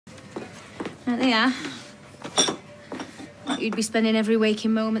Right they are. Like you'd be spending every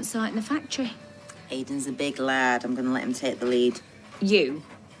waking moment sat in the factory. Aiden's a big lad. I'm going to let him take the lead. You?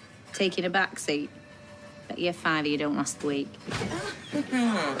 Taking a back seat? Bet year 5 you don't last the week.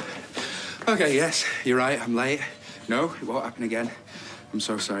 OK, yes, you're right. I'm late. No, it won't happen again. I'm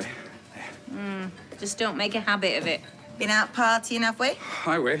so sorry. Just don't make a habit of it. Been out partying, have we?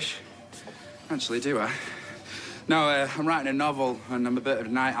 I wish. Actually, do I? No, I'm writing a novel, and I'm a bit of a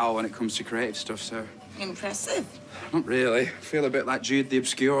night owl when it comes to creative stuff, so... Impressive. Not really. I feel a bit like Jude the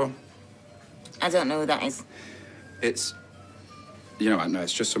Obscure. I don't know who that is. It's... You know what, no,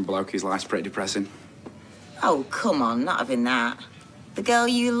 it's just some bloke whose life's pretty depressing. Oh, come on, not having that. The girl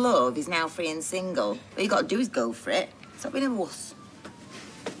you love is now free and single. All you got to do is go for it. Stop being a wuss.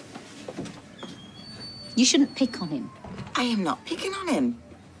 You shouldn't pick on him. I am not picking on him.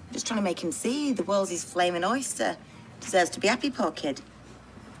 Just trying to make him see the world's his flaming oyster. Deserves to be happy, poor kid.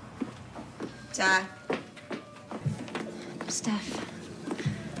 Di. Steph.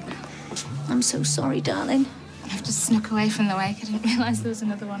 I'm so sorry, darling. I've just snuck away from the wake. I didn't realise there was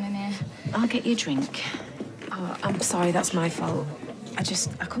another one in here. I'll get you a drink. Oh, I'm sorry, that's my fault.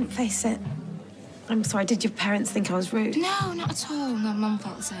 I couldn't face it. I'm sorry, did your parents think I was rude? No, not at all. No, Mum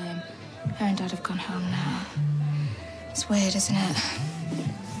felt the same. Her and Dad have gone home now. It's weird, isn't it?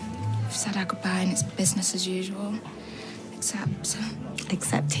 We've said our goodbye and it's business as usual.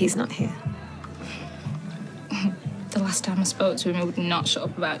 Except he's not here. The last time I spoke to him, he would not shut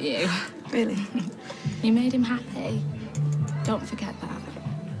up about you. Really? You made him happy. Don't forget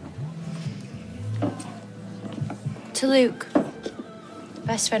that. To Luke.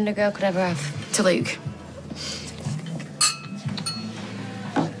 Best friend a girl could ever have. To Luke.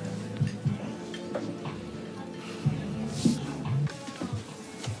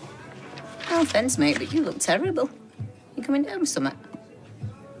 No offence, mate, but you look terrible. You coming down with something?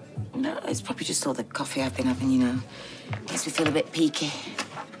 No, it's probably just all the coffee I've been having, you know. Makes me feel a bit peaky.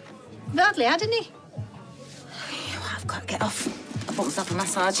 You've hardly had any. I've got to get off. I bought myself a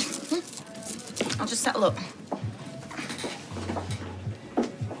massage. I'll just settle up.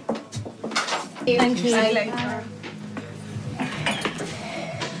 Thank you. See you later.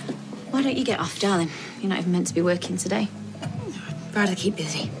 Why don't you get off, darling? You're not even meant to be working today. I'd rather keep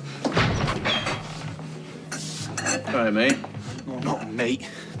busy. All right, mate. No, not mate.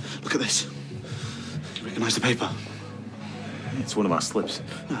 Look at this. You recognise the paper? It's one of my slips.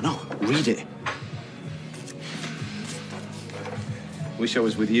 No, read it. Wish I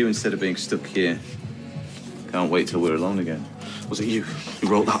was with you instead of being stuck here. Can't wait till we're alone again. Was it you who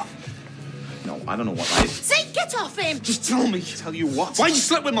wrote that? No, I don't know what that is. See, get off him! Just tell me. Tell you what? Why you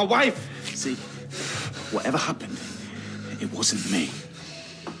slept with my wife? See, whatever happened, it wasn't me.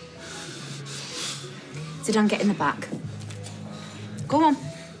 Sit down, get in the back. Go on.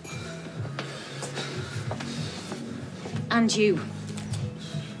 And you.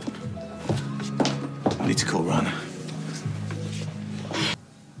 I need to call Rana.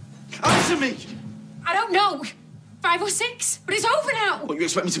 Answer me! I don't know. 5 or 6, but it's over now. What, you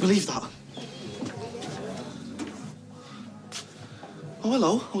expect me to believe that? Oh,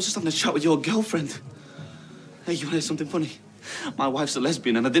 hello. I was just having a chat with your girlfriend. Hey, you want to hear something funny? My wife's a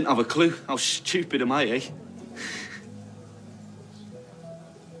lesbian and I didn't have a clue. How stupid am I, eh?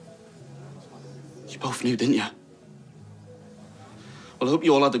 You both knew, didn't you? Well, I hope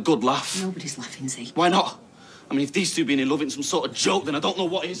you all had a good laugh. Nobody's laughing, Z. Why not? I mean, if these two being in love isn't some sort of joke, then I don't know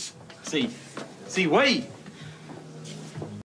what is. See, wait!